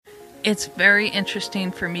it's very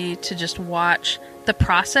interesting for me to just watch the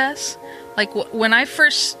process. Like when I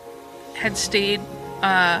first had stayed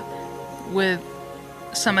with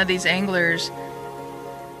some of these anglers,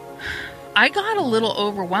 I got a little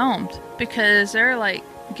overwhelmed because they're like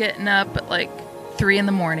getting up at like 3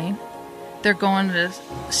 a.m. They're going to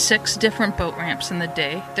 6 different boat ramps in the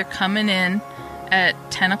day. They're coming in at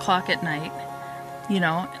 10 o'clock at night,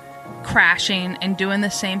 crashing and doing the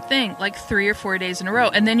same thing like 3 or 4 days in a row.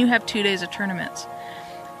 And then you have 2 days of tournaments.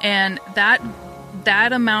 And that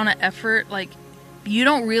amount of effort, like, you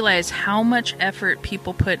don't realize how much effort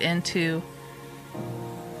people put into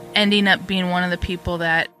ending up being one of the people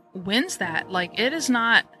that wins that. Like, it is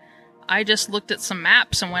not, I just looked at some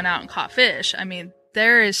maps and went out and caught fish. I mean,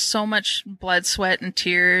 there is so much blood, sweat, and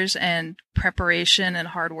tears and preparation and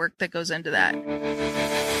hard work that goes into that.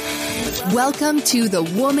 Welcome to the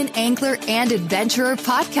Woman Angler and Adventurer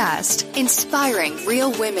podcast, inspiring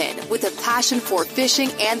real women with a passion for fishing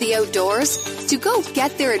and the outdoors to go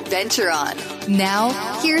get their adventure on. Now,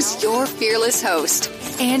 here's your fearless host,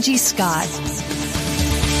 Angie Scott.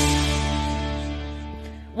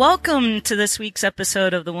 Welcome to this week's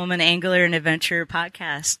episode of the Woman Angler and Adventurer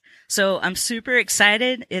podcast. So I'm super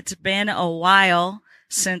excited. It's been a while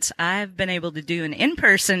since I've been able to do an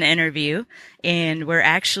in-person interview, and we're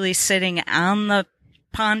actually sitting on the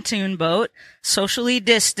pontoon boat, socially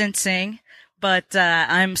distancing, but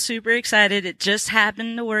I'm super excited. It just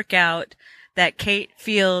happened to work out that Kate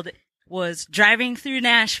Field was driving through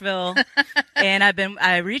Nashville, and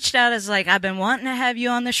I reached out as like, I've been wanting to have you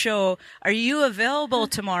on the show. Are you available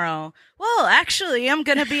tomorrow? Well, actually, I'm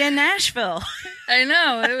going to be in Nashville. I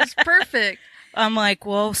know. It was perfect. I'm like,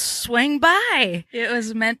 well, swing by. It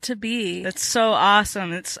was meant to be. That's so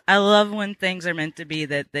awesome. I love when things are meant to be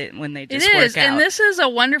when they just work out. It is, and this is a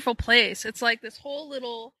wonderful place. It's like this whole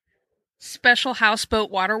little special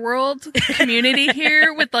houseboat water world community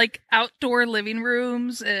here with like outdoor living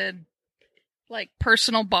rooms and like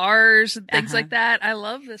personal bars and things like that. I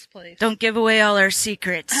love this place. Don't give away all our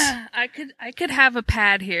secrets. I could have a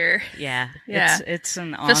pad here. Yeah. It's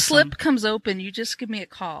an awesome. If the slip comes open, you just give me a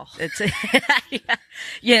call.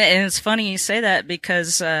 Yeah, and it's funny you say that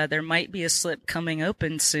because there might be a slip coming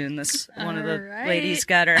open soon. One of the ladies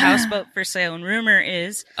got her houseboat for sale, and rumor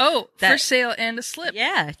is for sale and a slip.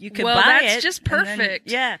 Yeah, you could buy it. Well, that's just perfect.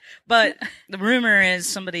 But the rumor is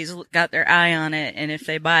somebody's got their eye on it, and if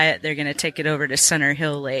they buy it, they're going to take it over to Center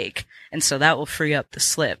Hill Lake, and so that will free up the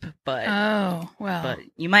slip. But but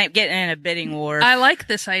you might get in a bidding war. I like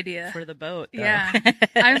this idea for the boat, though. Yeah.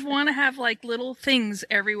 I want to have like little things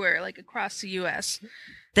everywhere, like across the U.S.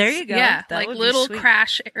 There you go. Yeah, that like little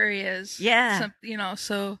crash areas. Yeah,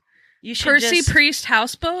 so you should Percy Priest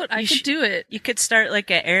houseboat. I could do it. You could start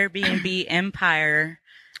like an Airbnb empire.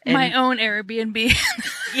 My own Airbnb.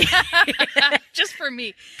 Just for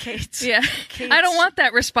me. Kate's. I don't want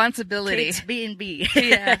that responsibility. Kate's B&B.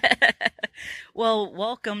 Yeah. Well,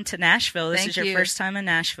 welcome to Nashville. This is your first time in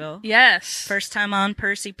Nashville. Yes. First time on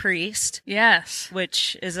Percy Priest. Yes.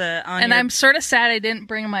 Which is I'm sort of sad I didn't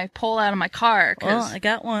bring my pole out of my car. Well, I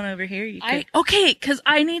got one over here. Because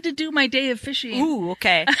I need to do my day of fishing. Ooh,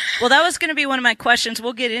 okay. Well, that was going to be one of my questions.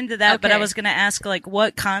 We'll get into that, but I was going to ask, like,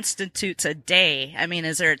 what constitutes a day? I mean,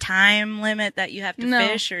 is there a time limit that you have to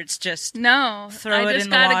fish, or it's just throw it in the water? I just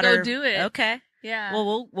gotta go do it. Okay. Yeah.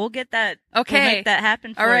 Well, we'll get that. Okay. We'll make that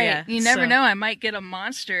happen for you. All right. You never know. I might get a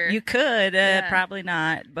monster. You could. Probably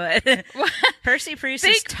not. But Percy Priest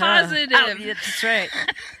is tough. Positive. Oh, yeah, that's right.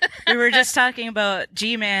 We were just talking about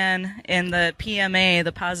G-Man and the PMA,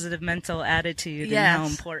 the positive mental attitude, and how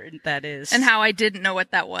important that is. And how I didn't know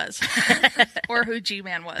what that was. Or who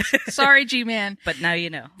G-Man was. Sorry, G-Man. But now you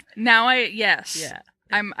know. Yes. Yeah.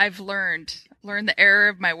 I've learned the error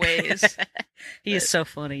of my ways. He is so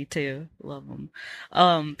funny too. Love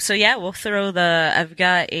him. So yeah, we'll throw I've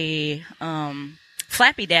got a,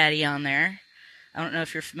 Flappy Daddy on there. I don't know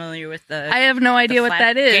if you're familiar with I have no idea what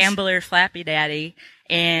that is. Gambler Flappy Daddy.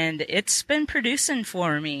 And it's been producing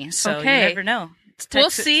for me. So you never know. We'll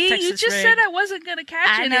see. Texas you just said I wasn't going to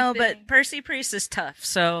catch anything. I know, but Percy Priest is tough.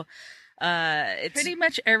 So, it's pretty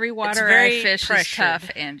much every water I fish is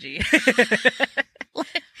tough, Angie.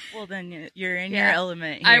 Well, then you're in your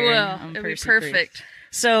element here. I will. It'll be perfect.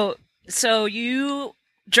 So you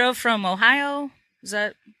drove from Ohio? Is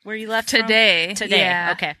that where you left today? Today. Yeah.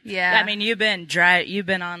 Okay. Yeah. I mean, you've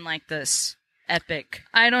been on like this epic.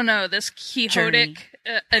 I don't know, this quixotic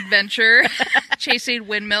adventure, chasing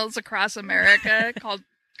windmills across America called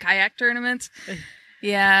kayak tournaments.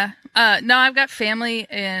 Yeah. No, I've got family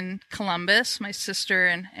in Columbus. My sister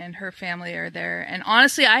and her family are there. And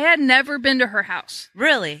honestly, I had never been to her house.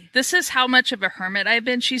 Really? This is how much of a hermit I've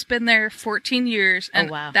been. She's been there 14 years. And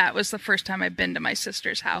wow. that was the first time I've been to my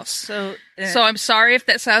sister's house. So I'm sorry if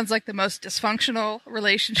that sounds like the most dysfunctional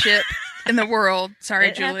relationship in the world. Sorry,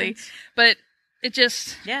 it Julie. happens. But it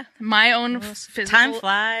just, my own physical... Time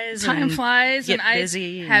flies. And I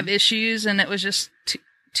busy have issues, and it was just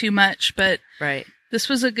too much. But right. This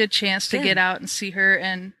was a good chance to get out and see her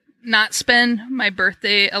and not spend my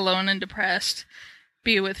birthday alone and depressed,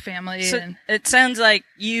 be with family. So and it sounds like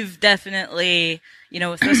you've definitely,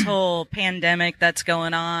 with this whole pandemic that's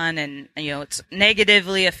going on and, it's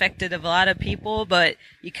negatively affected a lot of people, but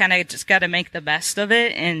you kind of just got to make the best of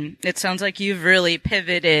it. And it sounds like you've really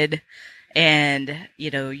pivoted and,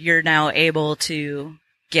 you're now able to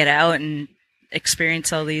get out and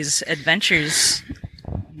experience all these adventures.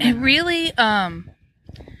 It really,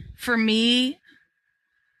 for me,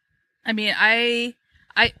 I mean,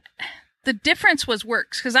 the difference was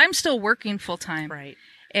works because I'm still working full time. Right.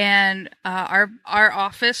 And, our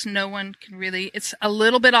office, no one can really, it's a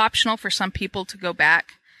little bit optional for some people to go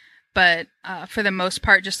back. But, for the most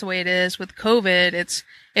part, just the way it is with COVID,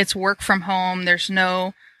 it's work from home. There's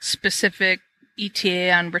no specific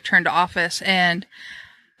ETA on return to office. And,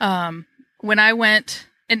 when I went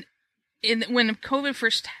when COVID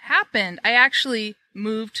first happened, I actually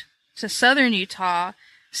moved to southern Utah,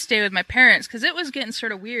 stay with my parents, because it was getting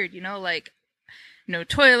sort of weird, like no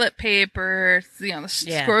toilet paper,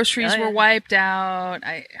 the groceries were wiped out.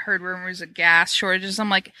 I heard rumors of gas shortages. I'm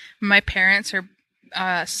like, my parents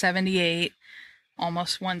are 78,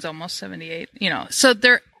 one's almost 78, so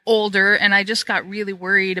they're older, and I just got really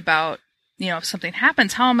worried about, if something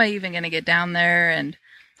happens, how am I even going to get down there? And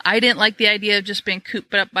I didn't like the idea of just being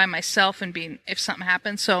cooped up by myself and if something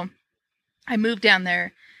happens. So I moved down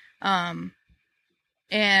there. And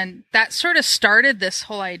that sort of started this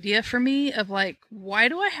whole idea for me of like, why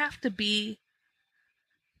do I have to be,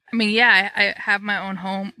 I have my own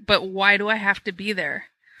home, but why do I have to be there?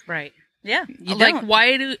 Right. Yeah.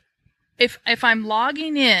 If I'm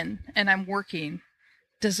logging in and I'm working,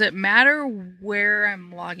 does it matter where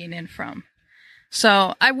I'm logging in from?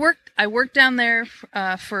 So I worked down there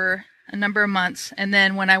for a number of months, and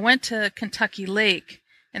then when I went to Kentucky Lake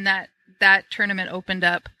and that tournament opened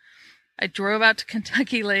up, I drove out to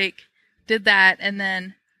Kentucky Lake, did that, and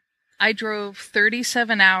then I drove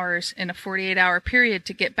 37 hours in a 48-hour period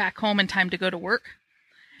to get back home in time to go to work.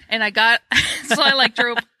 And I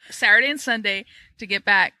drove Saturday and Sunday to get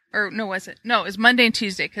back. Or no, was it? No, it was Monday and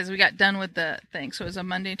Tuesday because we got done with the thing. So it was a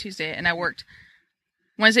Monday and Tuesday, and I worked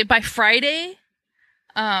Wednesday. By Friday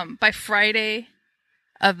I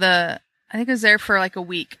think I was there for like a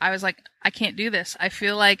week. I was like, I can't do this. I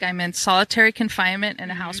feel like I'm in solitary confinement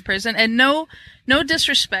in a house prison. And no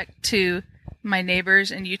disrespect to my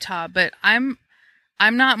neighbors in Utah, but I'm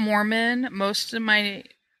not Mormon. Most of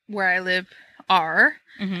where I live are,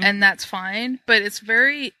 and that's fine. But it's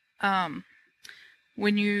very,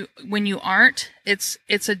 when you aren't, it's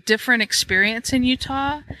a different experience in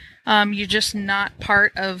Utah. You're just not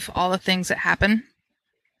part of all the things that happen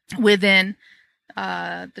within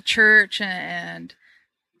the church and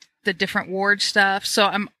the different ward stuff.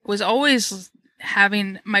 So was always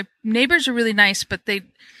having, my neighbors are really nice, but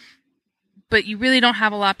you really don't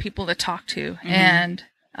have a lot of people to talk to. And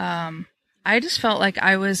I just felt like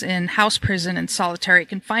I was in house prison and solitary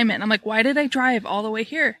confinement. And I'm like, why did I drive all the way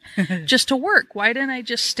here just to work? Why didn't I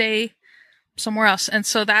just stay somewhere else? And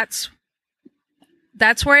so that's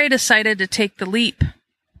where I decided to take the leap.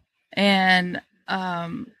 And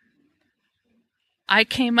I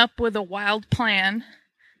came up with a wild plan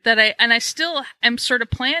that I still am sort of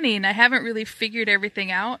planning. I haven't really figured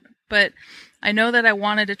everything out, but I know that I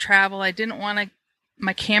wanted to travel. I didn't want to,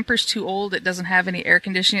 my camper's too old. It doesn't have any air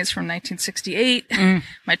conditioning. It's from 1968.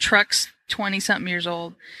 My truck's 20 something years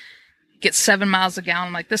old. Gets 7 miles a gallon.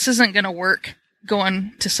 I'm like, this isn't going to work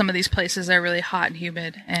going to some of these places that are really hot and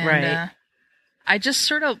humid. And I just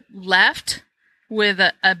sort of left with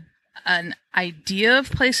an idea of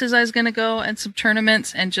places I was going to go and some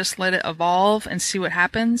tournaments and just let it evolve and see what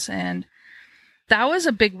happens. And that was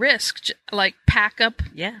a big risk. Like pack up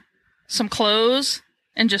some clothes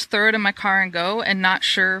and just throw it in my car and go, and not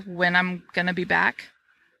sure when I'm going to be back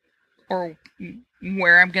or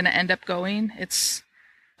where I'm going to end up going. It's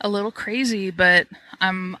a little crazy, but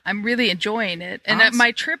I'm really enjoying it. And awesome.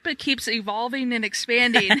 My trip, it keeps evolving and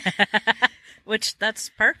expanding. Which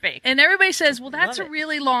that's perfect. And everybody says, well, that's a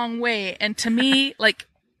really long way. And to me, like,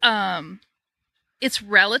 it's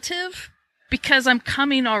relative because I'm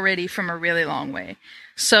coming already from a really long way.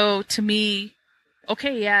 So to me,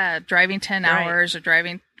 okay, yeah, driving 10 Right. hours or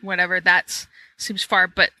driving whatever, that's seems far,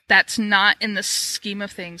 but that's not in the scheme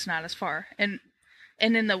of things, not as far. And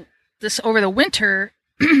in this over the winter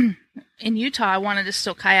in Utah, I wanted to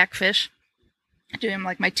still kayak fish, doing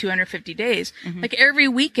like my 250 days. Mhm. Like every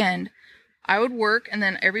weekend I would work, and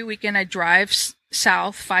then every weekend I'd drive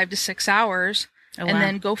south 5 to 6 hours Oh, and wow.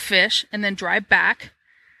 then go fish and then drive back.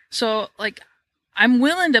 So like I'm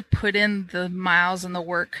willing to put in the miles and the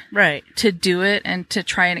work Right. to do it and to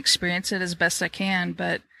try and experience it as best I can.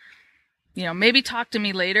 But, you know, maybe talk to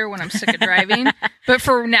me later when I'm sick of driving. But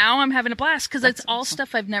for now, I'm having a blast because it's all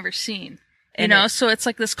stuff I've never seen, you And know? So it's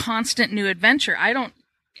like this constant new adventure.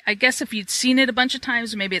 I guess if you'd seen it a bunch of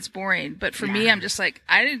times, maybe it's boring. But for me, I'm just like,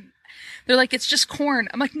 they're like, it's just corn.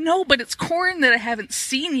 I'm like, no, but it's corn that I haven't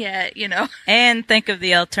seen yet, you know? And think of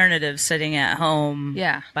the alternative, sitting at home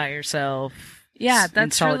Yeah. by yourself. Yeah, in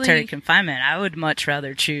that's solitary really, confinement. I would much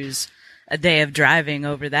rather choose a day of driving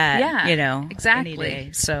over that. Yeah, you know, exactly. Any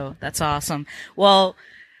day. So that's awesome. Well,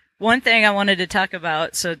 one thing I wanted to talk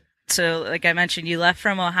about. So like I mentioned, you left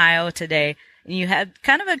from Ohio today, and you had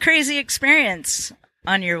kind of a crazy experience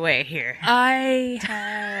on your way here. I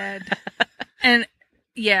had, and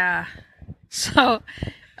yeah, so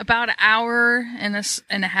about an hour and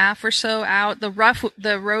a half or so out. The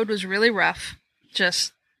road was really rough.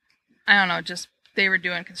 Just, I don't know, just they were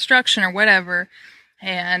doing construction or whatever.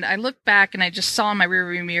 And I looked back and I just saw in my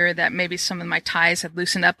rearview mirror that maybe some of my ties had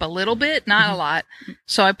loosened up a little bit, not a lot.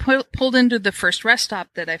 So I pulled into the first rest stop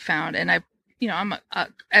that I found, and I'm a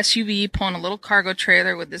SUV pulling a little cargo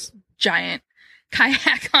trailer with this giant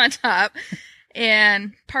kayak on top,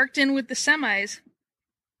 and parked in with the semis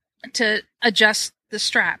to adjust the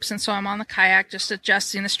straps. And so I'm on the kayak just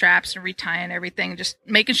adjusting the straps and retying everything, just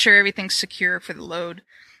making sure everything's secure for the load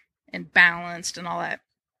and balanced and all that.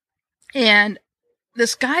 And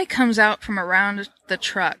this guy comes out from around the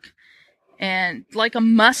truck, and like a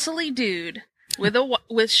muscly dude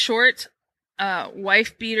with short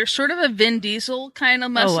wife beater, sort of a Vin Diesel kind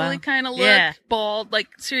of muscly Oh, wow. kind of look, Yeah. bald, like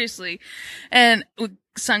seriously, and with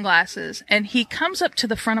sunglasses. And he comes up to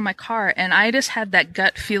the front of my car, and I just had that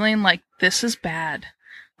gut feeling like this is bad.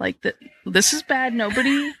 Like this is bad.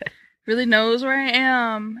 Nobody really knows where I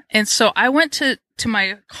am. And so I went to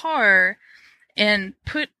my car and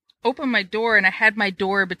opened my door, and I had my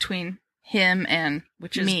door between him and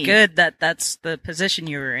Which is me. good that that's the position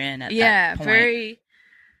you were in at that point. Very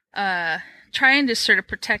trying to sort of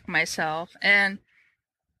protect myself. And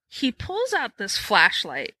he pulls out this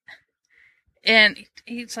flashlight, and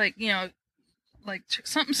he's like, you know, like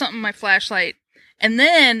something my flashlight. And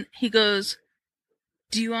then he goes,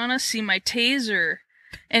 "Do you want to see my taser?"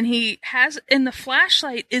 And the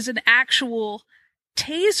flashlight is an actual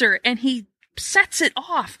taser, and he sets it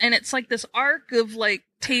off, and it's like this arc of like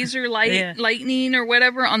taser lightning or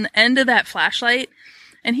whatever on the end of that flashlight.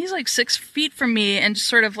 And he's like 6 feet from me and just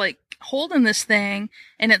sort of like holding this thing,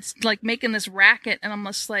 and it's like making this racket. And I'm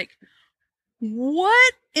just like,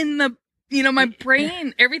 what in the, you know, my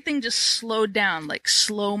brain, everything just slowed down, like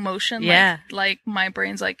slow motion. Yeah. Like my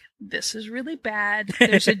brain's like, this is really bad.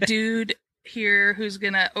 There's a dude here who's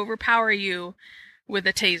going to overpower you with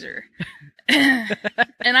a taser.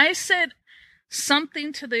 And I said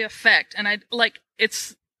something to the effect, and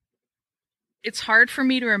it's hard for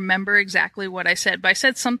me to remember exactly what I said, but I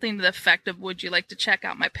said something to the effect of, "Would you like to check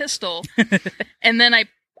out my pistol?" And then I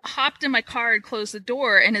hopped in my car and closed the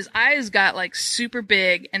door, and his eyes got like super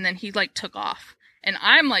big, and then he like took off. And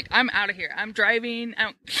I'm like, I'm out of here. I'm driving. I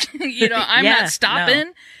don't, you know, I'm Yeah, not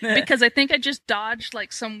stopping no. because I think I just dodged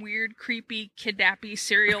like some weird, creepy, kidnappy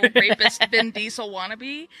serial rapist Vin Diesel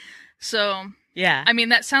wannabe. So, Yeah. I mean,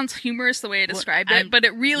 that sounds humorous the way I described I'm- it, but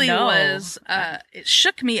it really no. was, it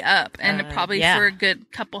shook me up. And probably yeah. for a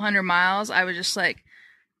good couple 100 miles, I was just like,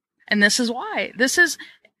 and this is why.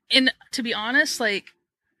 To be honest, like,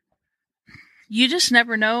 you just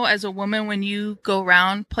never know as a woman when you go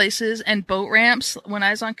around places and boat ramps. When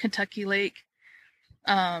I was on Kentucky Lake,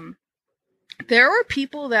 there were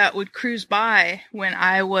people that would cruise by when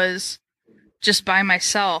I was just by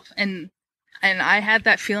myself. And I had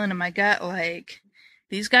that feeling in my gut, like,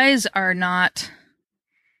 these guys are not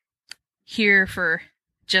here for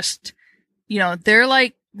just, you know, they're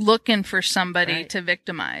like looking for somebody Right. to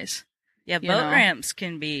victimize. Yeah, you boat know. ramps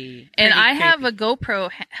can be And pretty I have creepy. a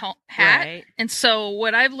GoPro hat. Right. And so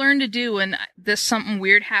what I've learned to do when something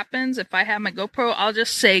weird happens, if I have my GoPro, I'll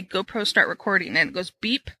just say, "GoPro, start recording." And it goes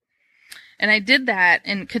beep. And I did that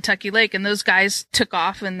in Kentucky Lake, and those guys took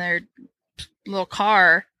off in their little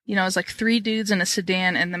car. You know, it was like 3 dudes in a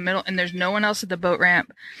sedan in the middle, and there's no one else at the boat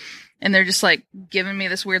ramp. And they're just like giving me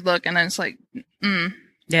this weird look. And then it's like,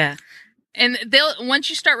 Yeah. and once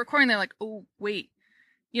you start recording, they're like, oh, wait.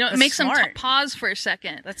 You know, it That's makes them smart. pause for a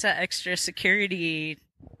second. That's that extra security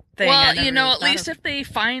thing. Well, you know, at least if they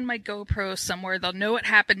find my GoPro somewhere, they'll know what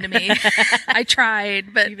happened to me. I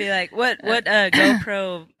tried, but you'd be like, what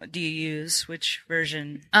GoPro do you use? Which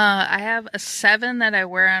version? I have a 7 that I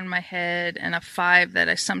wear on my head and a 5 that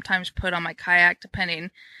I sometimes put on my kayak,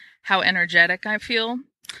 depending how energetic I feel.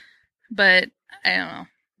 But I don't know.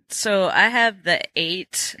 So I have the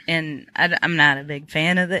 8, and I'm not a big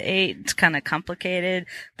fan of the 8. It's kind of complicated.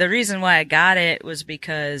 The reason why I got it was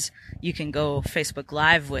because you can go Facebook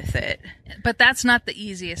Live with it. But that's not the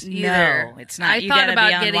easiest either. No, it's not. I You thought gotta about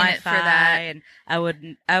be on getting Wi-Fi, it for that.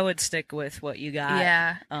 and I would stick with what you got.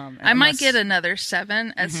 Yeah. I might get another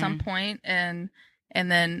 7 at some point, and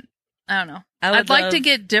then I don't know. I'd like to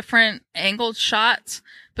get different angled shots,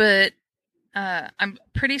 but I'm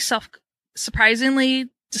pretty surprisingly,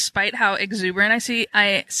 despite how exuberant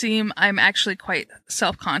I seem, I'm actually quite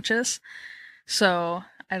self-conscious. So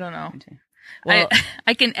I don't know. Well,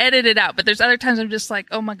 I can edit it out, but there's other times I'm just like,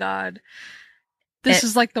 oh my God, this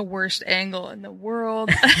is like the worst angle in the world.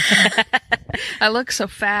 I look so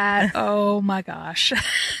fat. Oh my gosh.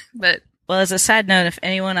 But well, as a side note, if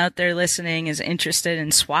anyone out there listening is interested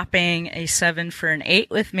in swapping a 7 for an 8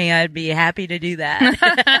 with me, I'd be happy to do that.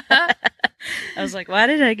 I was like, why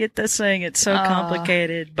did I get this thing? It's so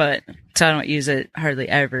complicated, but so I don't use it hardly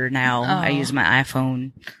ever now. I use my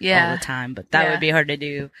iPhone all the time, but that would be hard to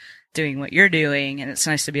do doing what you're doing. And it's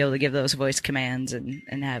nice to be able to give those voice commands and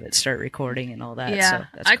have it start recording and all that. Yeah. So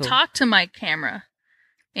that's cool. I talk to my camera,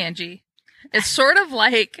 Angie. It's sort of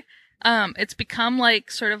like, it's become like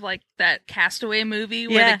sort of like that Castaway movie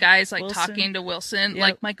where the guy's like Wilson. Talking to Wilson,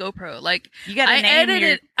 like my GoPro. Like you gotta I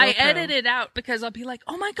edit it out because I'll be like,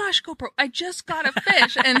 oh my gosh, GoPro, I just got a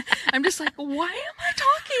fish, and I'm just like, why am I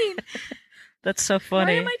talking? That's so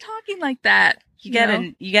funny. Why am I talking like that? You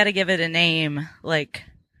gotta give it a name, like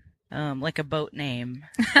a boat name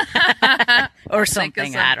or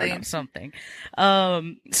something. I don't know, something.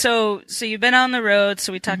 So you've been on the road.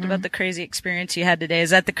 So we talked about the crazy experience you had today.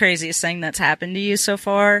 Is that the craziest thing that's happened to you so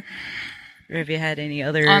far? Or have you had any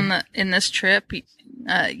other in this trip?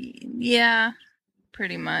 Yeah,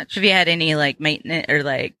 pretty much. Have you had any like maintenance or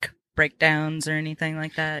like breakdowns or anything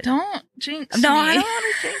like that? Don't jinx me. I don't want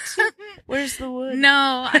to jinx you. Where's the wood?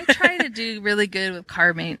 No, I try to do really good with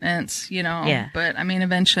car maintenance, you know. Yeah. But I mean,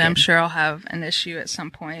 eventually, I'm sure I'll have an issue at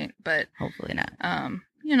some point. But hopefully not.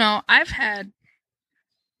 You know, I've had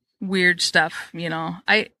weird stuff. You know,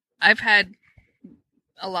 I've had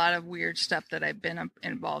a lot of weird stuff that I've been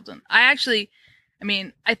involved in. I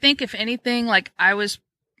think if anything, like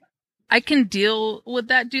I can deal with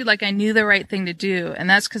that, dude. Like I knew the right thing to do. And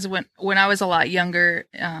that's because when I was a lot younger,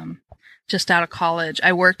 just out of college,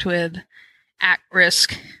 I worked with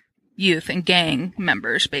at-risk youth and gang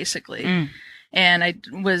members, basically. And I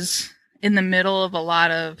was in the middle of a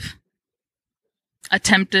lot of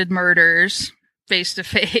attempted murders face to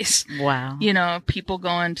face. Wow. You know, people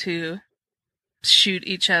going to shoot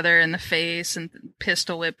each other in the face and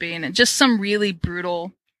pistol whipping and just some really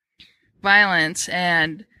brutal violence.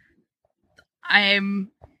 And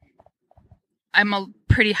I'm a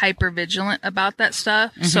pretty hyper vigilant about that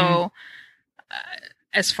stuff. So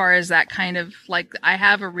as far as that kind of like, I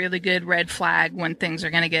have a really good red flag when things are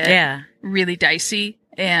going to get really dicey,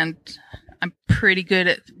 and I'm pretty good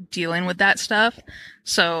at dealing with that stuff.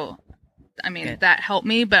 So, I mean, that helped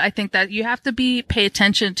me, but I think that you have to pay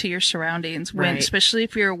attention to your surroundings when, especially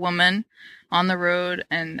if you're a woman on the road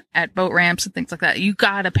and at boat ramps and things like that. You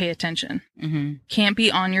gotta pay attention. Can't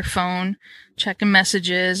be on your phone checking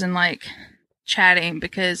messages and like chatting,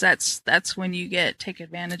 because that's when you get taken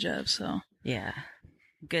advantage of. So yeah,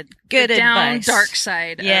 good down advice. Dark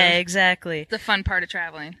side. Yeah, exactly. The fun part of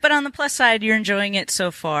traveling. But on the plus side, you're enjoying it so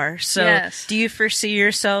far. So do you foresee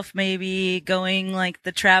yourself maybe going like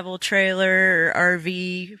the travel trailer or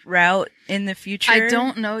RV route in the future? I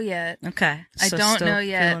don't know yet. Okay. I don't know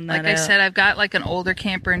yet. Like I said, I've got like an older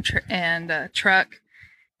camper and truck.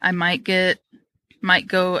 I might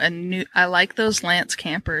go I like those Lance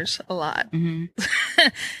campers a lot. You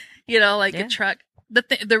know, like a truck.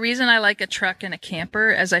 The reason I like a truck and a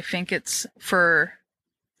camper is I think it's for,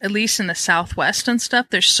 at least in the Southwest and stuff,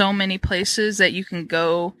 there's so many places that you can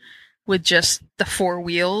go with just the 4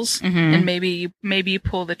 wheels, and maybe you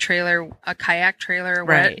pull the trailer, a kayak trailer or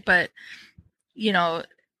what, but you know,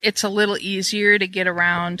 it's a little easier to get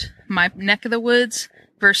around my neck of the woods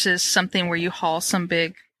versus something where you haul some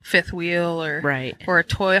big 5th wheel or a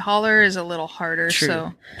toy hauler is a little harder.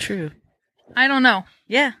 True. I don't know.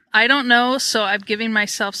 Yeah. I don't know. So I'm giving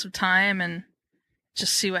myself some time, and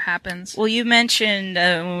just see what happens. Well, you mentioned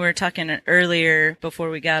when we were talking earlier before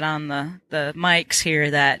we got on the mics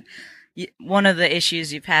here that one of the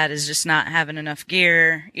issues you've had is just not having enough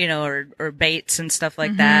gear, or baits and stuff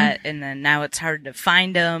like that. And then now it's hard to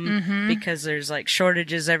find them because there's like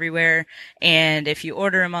shortages everywhere. And if you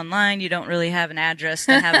order them online, you don't really have an address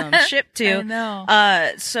to have them shipped to. I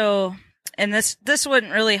know. And this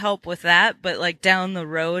wouldn't really help with that, but like down the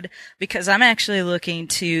road, because I'm actually looking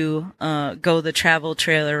to go the travel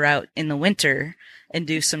trailer route in the winter and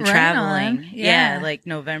do some traveling. Yeah. Like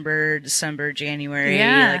November, December, January,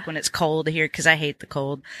 Yeah. like when it's cold here, because I hate the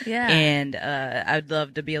cold. Yeah. And I'd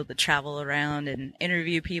love to be able to travel around and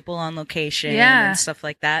interview people on location Yeah. and stuff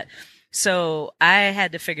like that. So I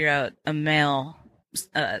had to figure out a mail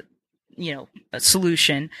a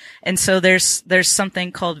solution. And so there's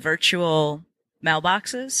something called virtual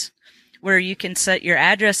mailboxes where you can set your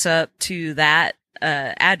address up to that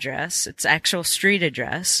address. It's actual street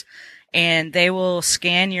address. And they will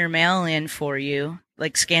scan your mail in for you,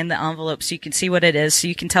 like scan the envelope so you can see what it is, so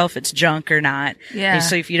you can tell if it's junk or not. Yeah. And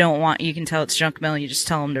so if you don't want, you can tell it's junk mail, you just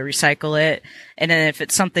tell them to recycle it. And then if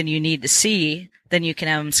it's something you need to see, then you can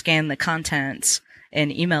have them scan the contents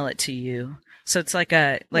and email it to you. So it's like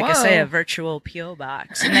I say, a virtual P.O.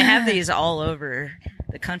 box. And they have these all over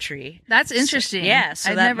the country. That's interesting. So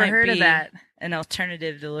I've that never might heard be of that. An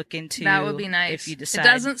alternative to look into. That would be nice. If you decide. It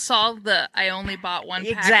doesn't solve I only bought one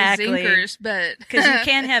pack Exactly. of Zinkers, but because you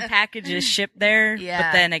can't have packages shipped there. Yeah.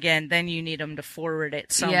 But then again, then you need them to forward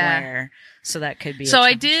it somewhere. So that could be. So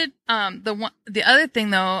I did. The other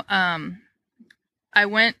thing though, I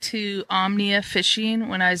went to Omnia Fishing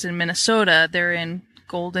when I was in Minnesota. They're in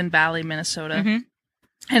Golden Valley, Minnesota,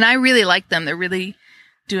 and I really like them. They really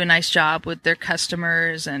do a nice job with their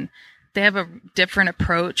customers, and they have a different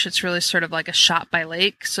approach. It's really sort of like a shop by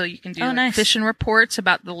lake. So you can do nice. fishing reports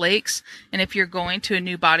about the lakes. And if you're going to a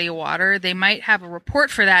new body of water, they might have a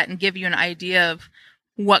report for that and give you an idea of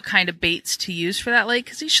what kind of baits to use for that lake.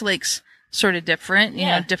 Because each lake's sort of different, you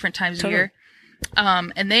know, different times of year.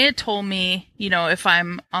 And they had told me, if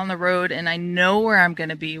I'm on the road and I know where I'm going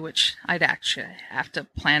to be, which I'd actually have to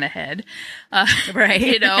plan ahead,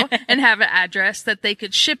 right. and have an address that they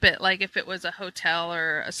could ship it. Like if it was a hotel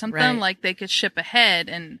or something, like they could ship ahead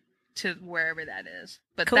and to wherever that is.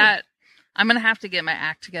 But that I'm going to have to get my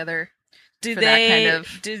act together. Do they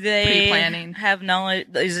pre-planning. Have knowledge?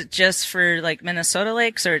 Is it just for like Minnesota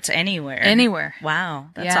lakes or it's anywhere? Anywhere. Wow.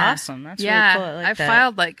 That's awesome. That's really cool. I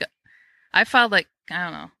like that. I filed like, I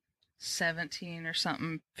don't know, 17 or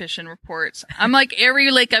something fishing reports. I'm like, every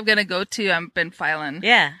lake I'm going to go to, I've been filing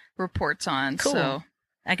reports on. Cool. So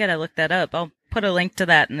I got to look that up. I'll put a link to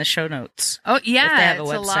that in the show notes. Oh, yeah. If they have a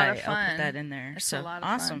it's website, a lot of fun. I'll put that in there. It's so a lot of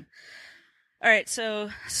awesome. fun. All right.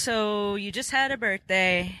 So you just had a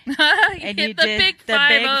birthday. And you did big the 5-0.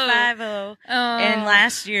 big 5-0. And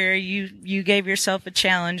last year you gave yourself a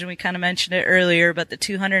challenge, and we kind of mentioned it earlier, but the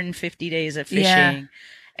 250 days of fishing. Yeah.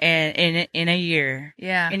 And in a year.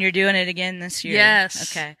 Yeah. And you're doing it again this year.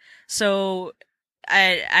 Yes. Okay. So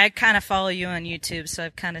I kind of follow you on YouTube, so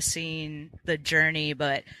I've kind of seen the journey,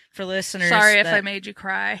 but for listeners. Sorry if I made you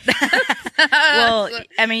cry. Well,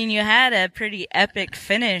 I mean, you had a pretty epic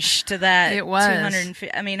finish to that. It was. 250.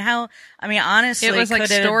 Honestly, it was like could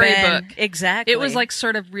have storybook. been, exactly. It was like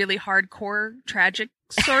sort of really hardcore, tragic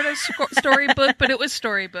sort of storybook, but it was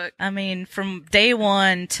storybook. I mean, from day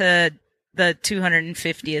one to the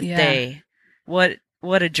 250th day, what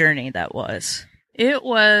a journey that was. It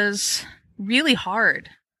was really hard,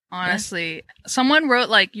 honestly. Yeah. Someone wrote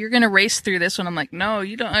like, "You're going to race through this one." I'm like, "No,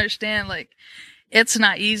 you don't understand. Like, it's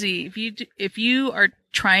not easy. If you are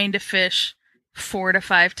trying to fish 4 to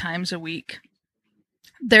 5 times a week,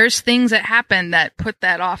 there's things that happen that put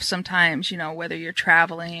that off sometimes, whether you're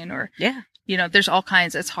traveling or there's all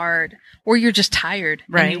kinds. It's hard. Or you're just tired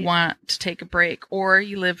and you want to take a break. Or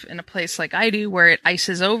you live in a place like I do where it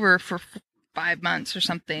ices over for 5 months or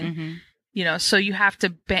something. So you have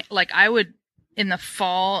to, I would, in the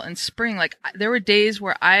fall and spring, like there were days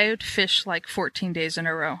where I would fish like 14 days in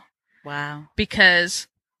a row. Wow. Because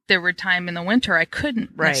there were time in the winter I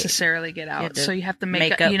couldn't necessarily get out. So you have to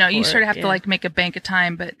make you sort of have to like make a bank of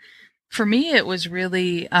time. But for me, it was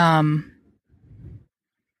really,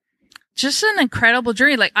 just an incredible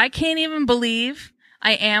journey. Like I can't even believe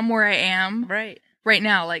I am where I am right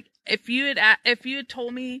now. Like if you had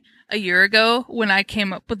told me a year ago when I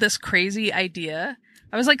came up with this crazy idea,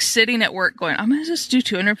 I was like sitting at work going, I'm going to just do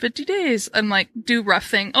 250 days and like do rough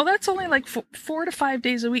thing. Oh, that's only like 4 to 5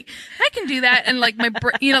 days a week. I can do that. And like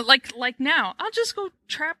like now I'll just go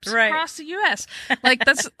traps across the US. Like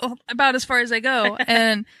that's about as far as I go.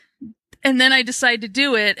 And And then I decide to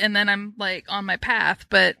do it, and then I'm like on my path.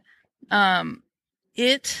 But I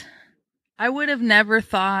would have never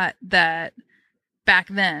thought that back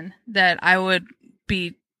then that I would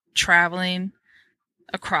be traveling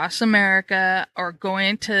across America or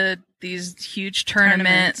going to these huge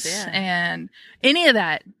tournaments and any of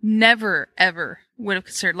that. Never, ever would have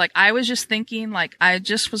considered. Like, I was just thinking, like, I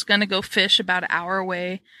just was going to go fish about an hour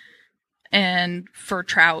away and for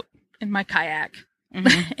trout in my kayak.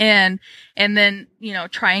 Mm-hmm. and then, you know,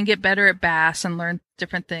 try and get better at bass and learn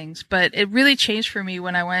different things. But it really changed for me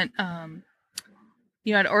when I went,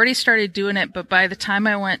 you know, I'd already started doing it, but by the time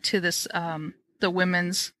I went to this, the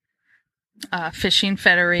Women's Fishing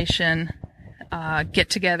Federation get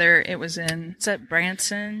together, it was in... Is that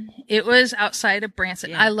Branson? It was outside of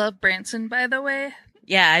Branson. Yeah. I love Branson, by the way.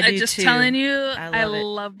 Yeah, I do I'm just too. telling you, I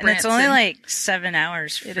love Branson. And it's only like 7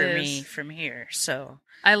 hours for me from here, so...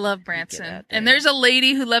 I love Branson. There. And there's a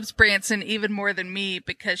lady who loves Branson even more than me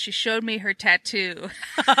because she showed me her tattoo.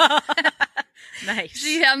 Nice.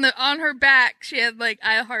 She had on her back, she had like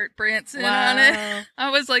I Heart Branson on it.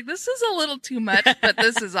 I was like, this is a little too much, but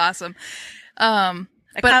this is awesome. I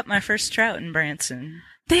caught my first trout in Branson.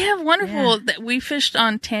 They have wonderful that we fished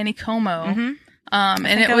on Taneycomo. Mm-hmm.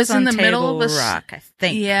 And it was in the middle of a rock, I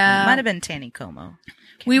think. Yeah. It might have been Taneycomo.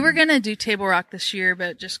 We were going to do Table Rock this year,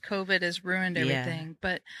 but just COVID has ruined everything. Yeah.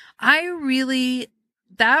 But I really,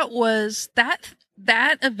 that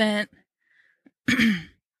event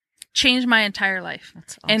changed my entire life.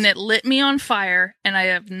 That's awesome. And it lit me on fire, and I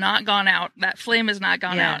have not gone out. That flame has not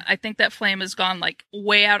gone out. I think that flame has gone like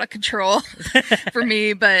way out of control for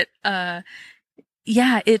me. But,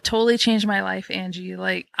 yeah, it totally changed my life, Angie.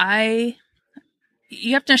 Like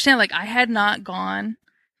you have to understand, like I had not gone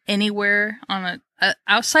anywhere on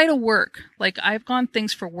outside of work. Like I've gone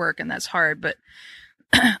things for work and that's hard, but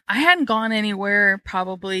I hadn't gone anywhere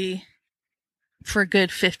probably for a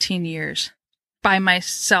good 15 years by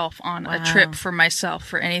myself on a trip for myself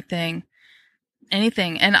for anything.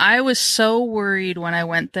 And I was so worried when I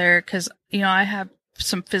went there because, you know, I have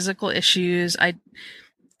some physical issues. I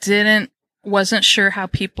wasn't sure how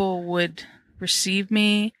people would receive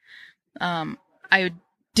me. I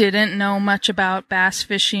didn't know much about bass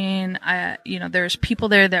fishing. There's people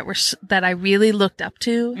there that I really looked up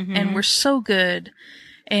to and were so good.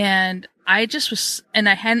 And I just was, and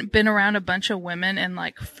I hadn't been around a bunch of women in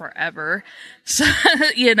like forever. So,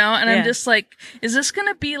 you know, and I'm just like, is this going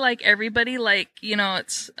to be like everybody, like, you know,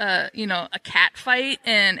 it's, a cat fight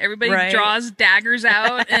and everybody draws daggers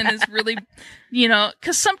out and is really, you know,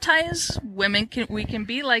 cause sometimes we can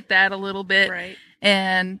be like that a little bit. Right.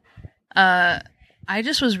 And, I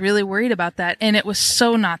just was really worried about that. And it was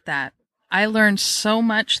so not that. I learned so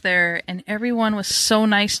much there and everyone was so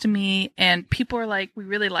nice to me and people are like, we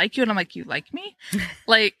really like you. And I'm like, you like me?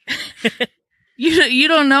 Like, you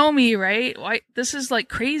don't know me, right? Why? This is like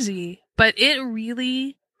crazy. But it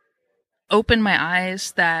really opened my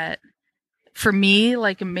eyes that for me,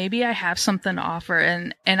 like maybe I have something to offer.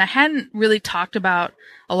 And I hadn't really talked about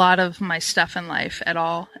a lot of my stuff in life at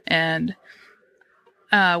all. And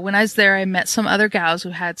when I was there, I met some other gals who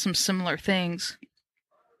had some similar things.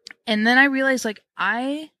 And then I realized, like,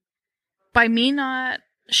 by me not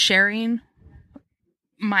sharing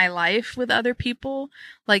my life with other people,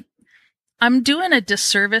 like, I'm doing a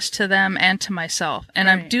disservice to them and to myself. And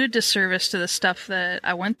I'm doing a disservice to the stuff that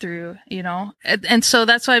I went through, you know? And so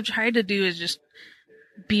that's what I've tried to do is just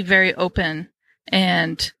be very open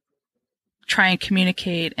and try and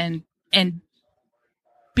communicate and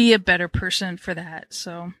be a better person for that.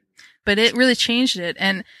 So, but it really changed it.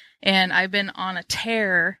 And I've been on a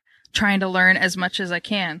tear trying to learn as much as I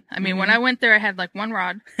can. I mean, when I went there, I had like one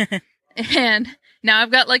rod and now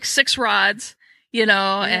I've got like 6 rods, you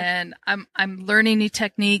know, and I'm learning new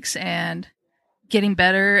techniques and getting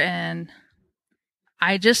better. And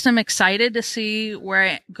I just am excited to see where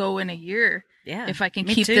I go in a year. Yeah. If I can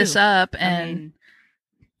keep this up and,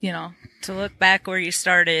 you know, to look back where you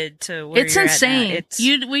started to where it's you're insane. At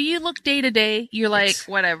now, when you look day to day, you're like,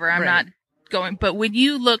 whatever, I'm not going. But when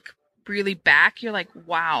you look really back, you're like,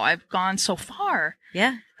 wow, I've gone so far.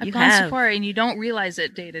 Yeah, I've gone so far, and you don't realize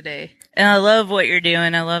it day to day. And I love what you're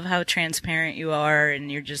doing. I love how transparent you are,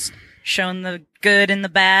 and you're just showing the good and the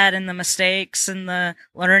bad and the mistakes and the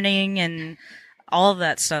learning and all of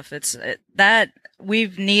that stuff. That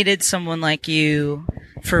we've needed someone like you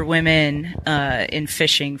for women in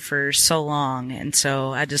fishing for so long, and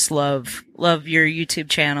so I just love your YouTube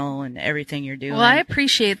channel and everything you're doing. Well, I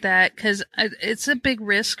appreciate that because it's a big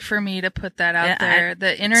risk for me to put that out there.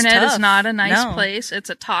 The internet is not a nice place;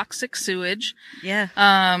 it's a toxic sewage. Yeah.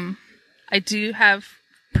 I do have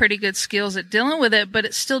pretty good skills at dealing with it, but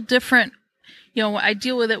it's still different. You know, I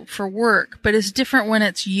deal with it for work, but it's different when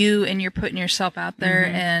it's you and you're putting yourself out there.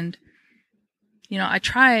 Mm-hmm. And, you know, I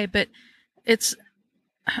try, but it's,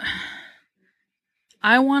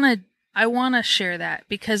 I want to share that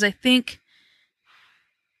because I think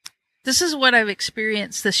this is what I've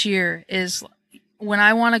experienced this year is when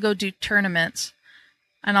I want to go do tournaments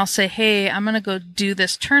and I'll say, hey, I'm going to go do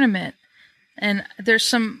this tournament. And there's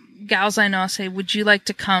some gals I know, I'll say, would you like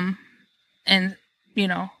to come and, you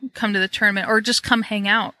know, come to the tournament or just come hang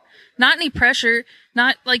out? Not any pressure,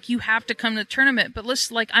 not like you have to come to the tournament, but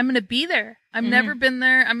listen, like I'm going to be there. I've never been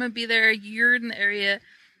there. I'm going to be there. You're in the area.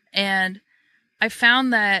 And I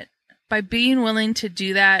found that by being willing to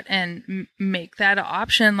do that and make that an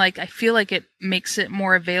option, like I feel like it makes it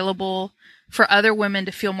more available for other women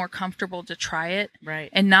to feel more comfortable to try it. Right.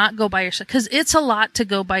 And not go by yourself. Cause it's a lot to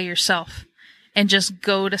go by yourself and just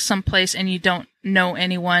go to some place and you don't know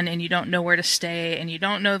anyone and you don't know where to stay and you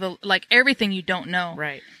don't know like everything you don't know.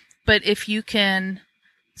 Right. But if you can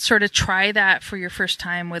sort of try that for your first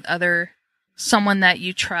time with someone that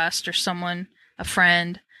you trust or a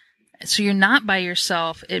friend, so you're not by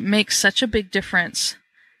yourself, it makes such a big difference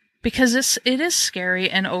because it is scary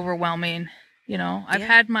and overwhelming. You know, I've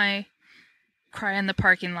had my cry in the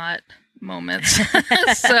parking lot moments.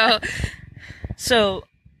 So,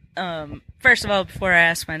 first of all, before I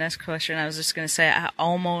ask my next question, I was just going to say I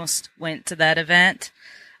almost went to that event.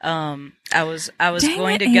 I was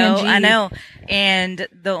going to go. Angie. I know. And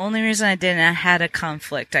the only reason I didn't, I had a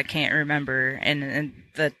conflict. I can't remember. And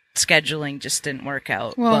the scheduling just didn't work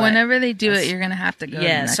out. Well, but whenever they do it, you're going to have to go. Yeah. To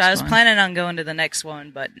the next So I was one. planning on going to the next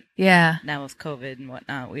one, but yeah, now with COVID and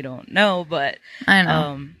whatnot, we don't know, but I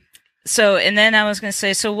know. So, and then I was going to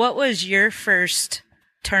say, so what was your first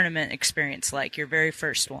tournament experience like? Your very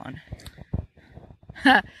first one?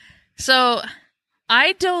 So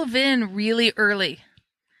I dove in really early.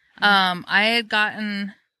 I had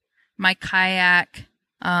gotten my kayak,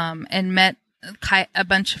 and met a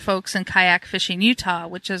bunch of folks in Kayak Fishing Utah,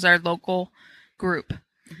 which is our local group.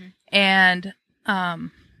 Mm-hmm. And,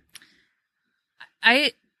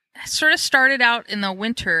 I sort of started out in the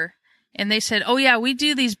winter and they said, oh yeah, we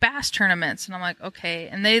do these bass tournaments. And I'm like, okay.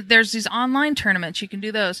 And there's these online tournaments. You can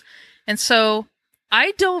do those. And so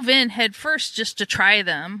I dove in head first just to try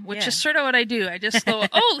them, which is sort of what I do. I just thought,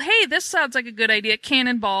 oh, hey, this sounds like a good idea.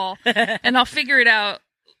 Cannonball. And I'll figure it out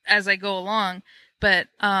as I go along. But,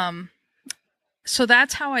 so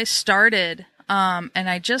that's how I started. And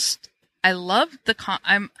I love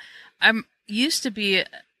I'm used to be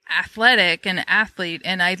athletic and athlete,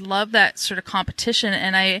 and I love that sort of competition.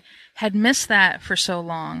 And I had missed that for so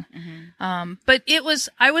long. Mm-hmm. But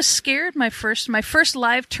I was scared my first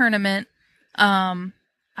live tournament. I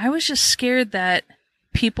was just scared that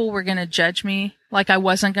people were going to judge me, like I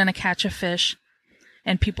wasn't going to catch a fish,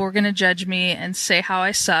 and people were going to judge me and say how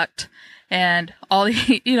I sucked and all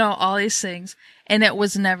these things. And it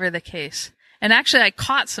was never the case. And actually I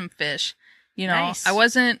caught some fish, Nice. I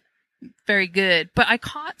wasn't very good, but I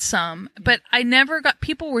caught some, but I never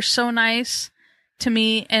people were so nice to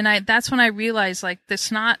me. And that's when I realized like,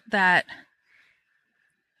 it's not that,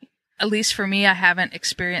 at least for me, I haven't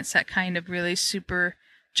experienced that kind of really super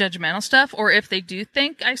judgmental stuff. Or if they do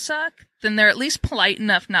think I suck, then they're at least polite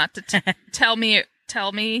enough not to tell me,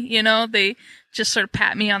 they just sort of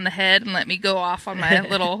pat me on the head and let me go off on my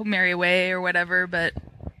little merry way or whatever. But,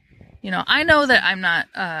 I know that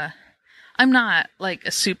I'm not like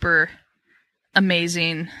a super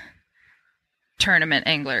amazing tournament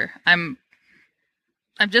angler. I'm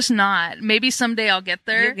just not. Maybe someday I'll get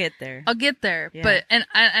there. You'll get there. I'll get there. Yeah. But, and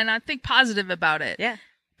I think positive about it. Yeah.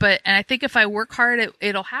 And I think if I work hard,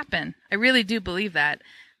 it'll happen. I really do believe that.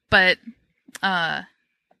 But I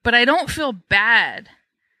don't feel bad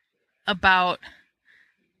about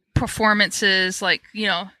performances. Like,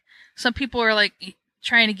 some people are like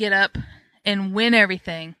trying to get up and win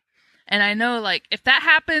everything. And I know, like, if that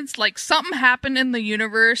happens, like, something happened in the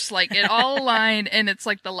universe, like, it all aligned, and it's,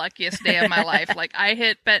 like, the luckiest day of my life. Like, I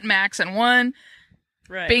hit bet max and won.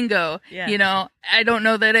 Right. Bingo. Yeah. I don't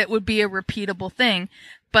know that it would be a repeatable thing,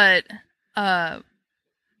 but I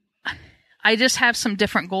just have some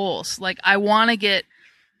different goals. Like, I want to get,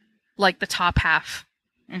 like, the top half.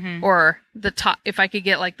 Mm-hmm. Or the top, if I could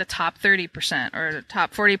get, like, the top 30% or the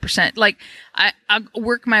top 40%. Like, I'll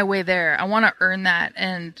work my way there. I want to earn that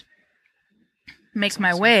and make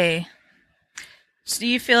my way. So do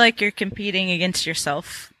you feel like you're competing against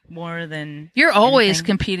yourself more than you're always anything?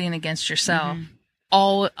 Competing against yourself?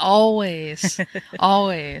 Mm-hmm. Always.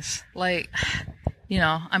 Always. Like,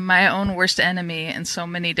 I'm my own worst enemy in so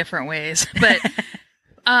many different ways. But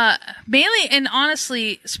Mainly, and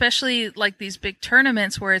honestly, especially like these big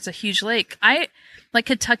tournaments where it's a huge lake. Like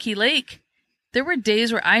Kentucky Lake, there were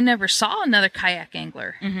days where I never saw another kayak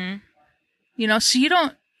angler. Mm-hmm. You know, so you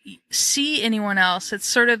don't see anyone else. It's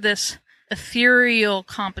sort of this ethereal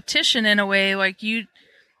competition in a way. Like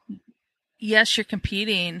yes, you're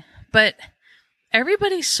competing, but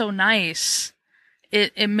everybody's so nice.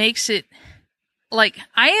 It makes it like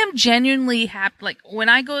I am genuinely happy. Like when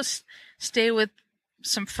I go stay with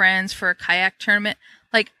some friends for a kayak tournament,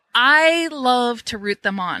 like I love to root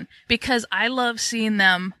them on because I love seeing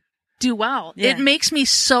them do well. Yeah. It makes me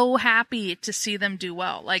so happy to see them do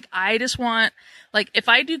well. Like I just want, like if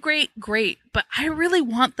I do great, but I really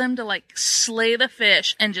want them to like slay the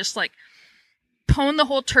fish and just like pwn the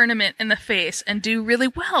whole tournament in the face and do really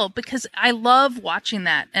well because I love watching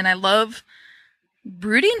that and I love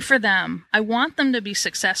rooting for them. I want them to be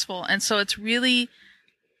successful. And so it's really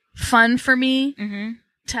fun for me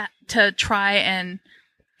to try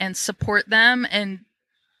and support them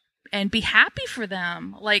and be happy for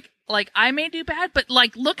them. Like I may do bad, but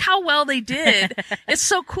like, look how well they did. It's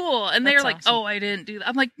so cool. And they're like, awesome. Oh, I didn't do that.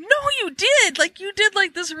 I'm like, no, you did. Like you did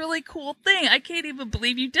like this really cool thing. I can't even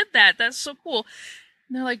believe you did that. That's so cool.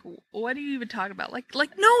 And they're like, what are you even talking about? Like,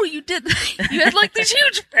 no, you did. You had like these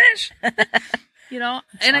huge fish, you know?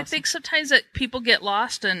 That's and awesome. I think sometimes that people get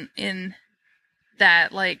lost in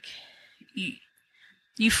that, like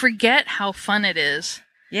you forget how fun it is.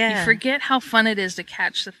 Yeah. You forget how fun it is to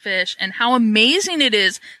catch the fish and how amazing it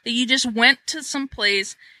is that you just went to some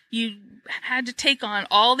place, you had to take on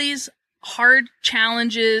all these hard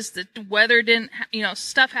challenges, the weather didn't,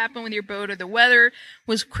 stuff happened with your boat or the weather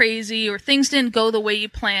was crazy or things didn't go the way you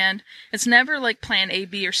planned. It's never like plan A,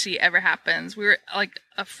 B, or C ever happens. We were like,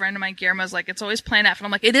 a friend of mine, Guillermo's like, it's always plan F. And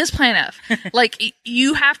I'm like, it is plan F. Like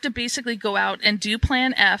you have to basically go out and do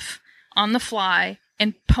plan F on the fly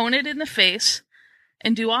and pwn it in the face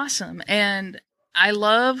and do awesome. And I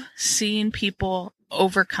love seeing people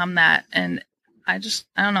overcome that. And I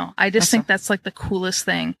don't know. I just think that's like the coolest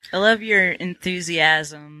thing. I love your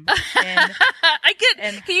enthusiasm. And,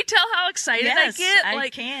 can you tell how excited I get? I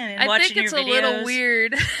like, can. I think it's a little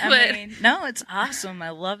weird. I mean, no, it's awesome. I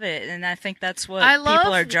love it. And I think that's what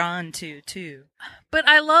people are drawn to too. But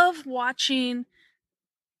I love watching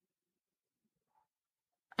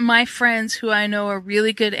my friends who I know are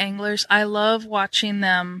really good anglers. I love watching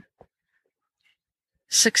them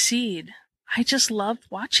succeed. I just love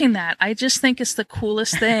watching that. I just think it's the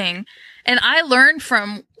coolest thing. And I learn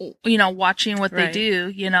from, watching what they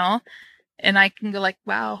do, and I can go like,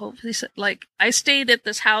 wow, hopefully, like I stayed at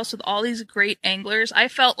this house with all these great anglers. I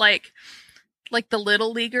felt like the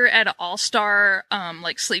little leaguer at an all-star,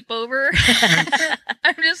 sleepover.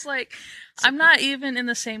 I'm just like, I'm not even in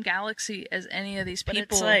the same galaxy as any of these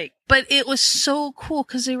people. But it was so cool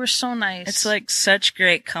because they were so nice. It's like such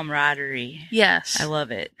great camaraderie. Yes. I love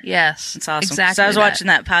it. Yes. It's awesome. Exactly. So I was watching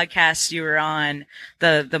that podcast you were on,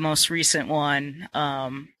 the most recent one,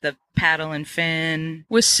 the Paddle and Fin.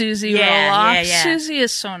 With Susie Roloff. Yeah. Susie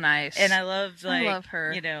is so nice. And I love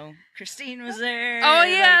her. Christine was there. Oh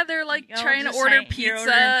yeah, they're like trying to order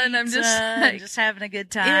pizza, and I'm just having a good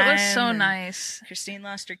time. It was so nice. Christine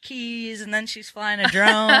lost her keys, and then she's flying a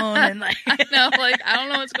drone, and like I know, like I don't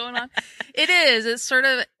know what's going on. It is. It's sort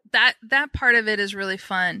of that part of it is really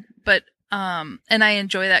fun, but and I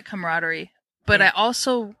enjoy that camaraderie. But I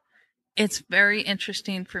also, it's very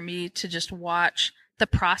interesting for me to just watch the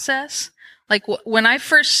process. Like when I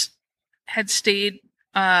first had stayed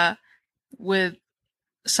with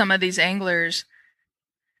some of these anglers,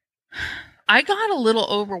 I got a little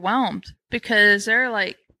overwhelmed because they're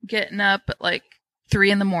like getting up at like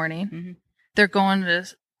 3 a.m. Mm-hmm. They're going to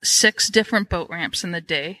 6 different boat ramps in the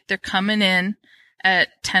day. They're coming in at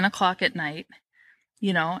 10 o'clock at night,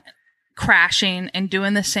 crashing and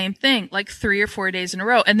doing the same thing like 3 or 4 days in a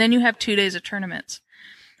row. And then you have 2 days of tournaments.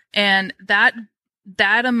 And that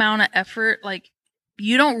amount of effort, like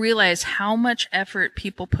you don't realize how much effort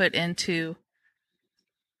people put into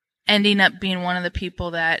ending up being one of the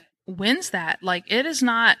people that wins that. Like it is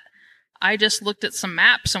not, I just looked at some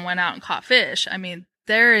maps and went out and caught fish. I mean,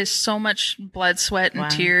 there is so much blood, sweat, and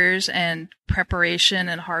tears and preparation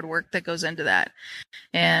and hard work that goes into that.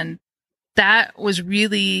 And that was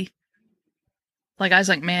really like, I was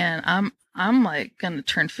like, man, I'm like gonna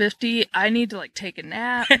turn 50. I need to like take a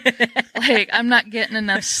nap. Like I'm not getting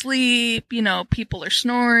enough sleep, people are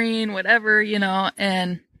snoring, whatever,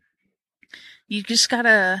 and you just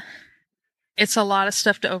it's a lot of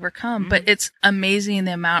stuff to overcome, but it's amazing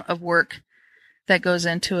the amount of work that goes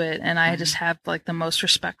into it, and I just have like the most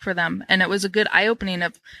respect for them. And it was a good eye opening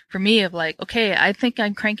for me of like, okay, I think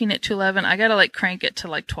I'm cranking it to 11. I gotta like crank it to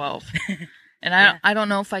like 12. And I don't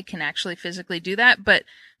know if I can actually physically do that, but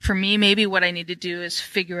for me, maybe what I need to do is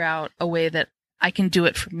figure out a way that I can do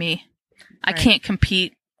it for me. I can't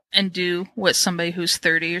compete and do what somebody who's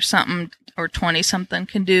 30 or something or 20 something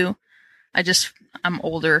can do. I'm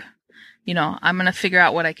older. You know, I'm going to figure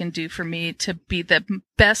out what I can do for me to be the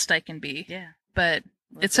best I can be. Yeah. But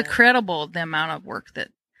it's incredible the amount of work that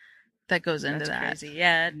goes into that. That's crazy.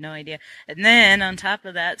 Yeah, I had no idea. And then on top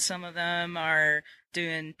of that, some of them are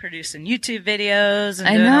producing YouTube videos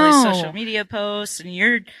and doing all these social media posts, and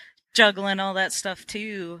you're juggling all that stuff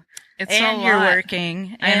too. It's and a lot. You're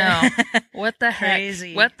working. I know. What the heck?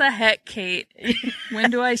 Crazy. What the heck, Kate? When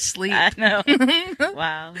do I sleep? I know.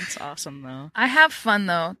 Wow, it's awesome though. I have fun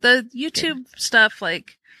though. The YouTube stuff,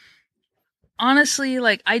 like, honestly,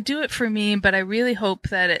 like, I do it for me, but I really hope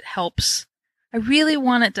that it helps. I really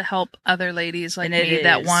want it to help other ladies like me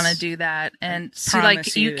that want to do that. And see,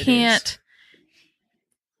 like, you can't,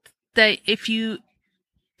 that if you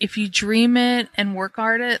dream it and work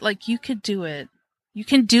hard at it, like, you could do it. You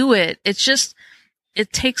can do it. It's just,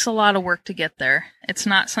 it takes a lot of work to get there. It's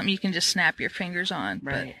not something you can just snap your fingers on.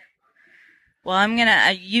 Right. Well,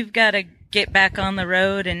 you've got to get back on the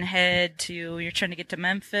road and you're trying to get to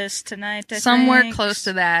Memphis tonight, Somewhere close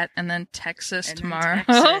to that, and then Texas tomorrow.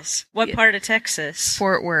 Texas. What part of Texas?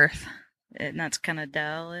 Fort Worth. And that's kind of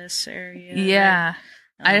Dallas area. Yeah.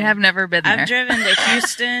 I have never been there. I've driven to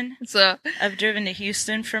Houston. I've driven to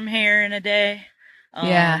Houston from here in a day.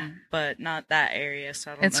 But not that area,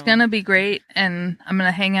 so I don't know. It's gonna be great, and I'm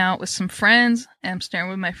gonna hang out with some friends, and I'm staying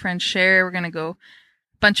with my friend Cher. A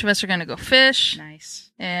bunch of us are gonna go fish.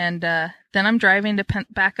 Nice. And then I'm driving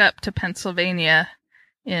back up to Pennsylvania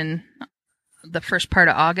in the first part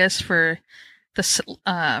of August for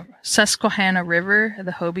the Susquehanna River,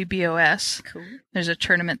 the Hobie BOS. Cool. There's a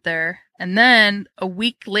tournament there. And then a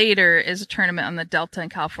week later is a tournament on the Delta in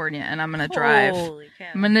California, and I'm going to drive. Holy cow.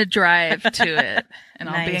 I'm going to drive to it, and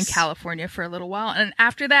I'll be in Nice. California for a little while. And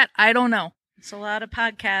after that, I don't know. It's a lot of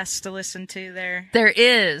podcasts to listen to there. There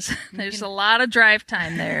is. There's a lot of drive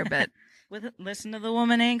time there, but Listen to the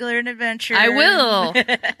Woman Angler and Adventure. I will.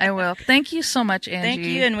 I will. Thank you so much, Angie. Thank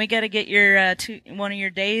you, and we got to get your one of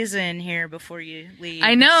your days in here before you leave.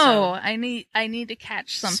 I know. So, I need to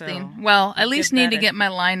catch something. So, well, at we'll least give need that to a- get my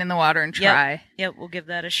line in the water and try. Yep, we'll give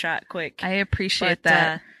that a shot quick. I appreciate But,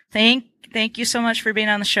 that. Thank you so much for being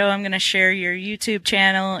on the show. I'm going to share your YouTube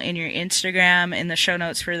channel and your Instagram in the show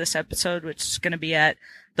notes for this episode, which is going to be at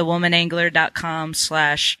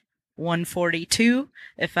thewomanangler.com/142,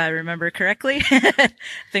 if I remember correctly. I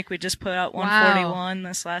think we just put out 141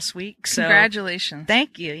 this last week. So Congratulations.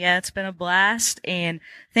 thank you. Yeah, it's been a blast. And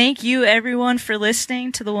thank you everyone for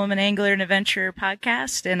listening to the Woman Angler and Adventurer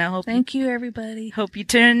podcast. And I hope Thank you, everybody. you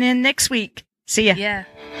tune in next week. See ya. Yeah.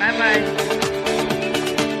 Bye-bye.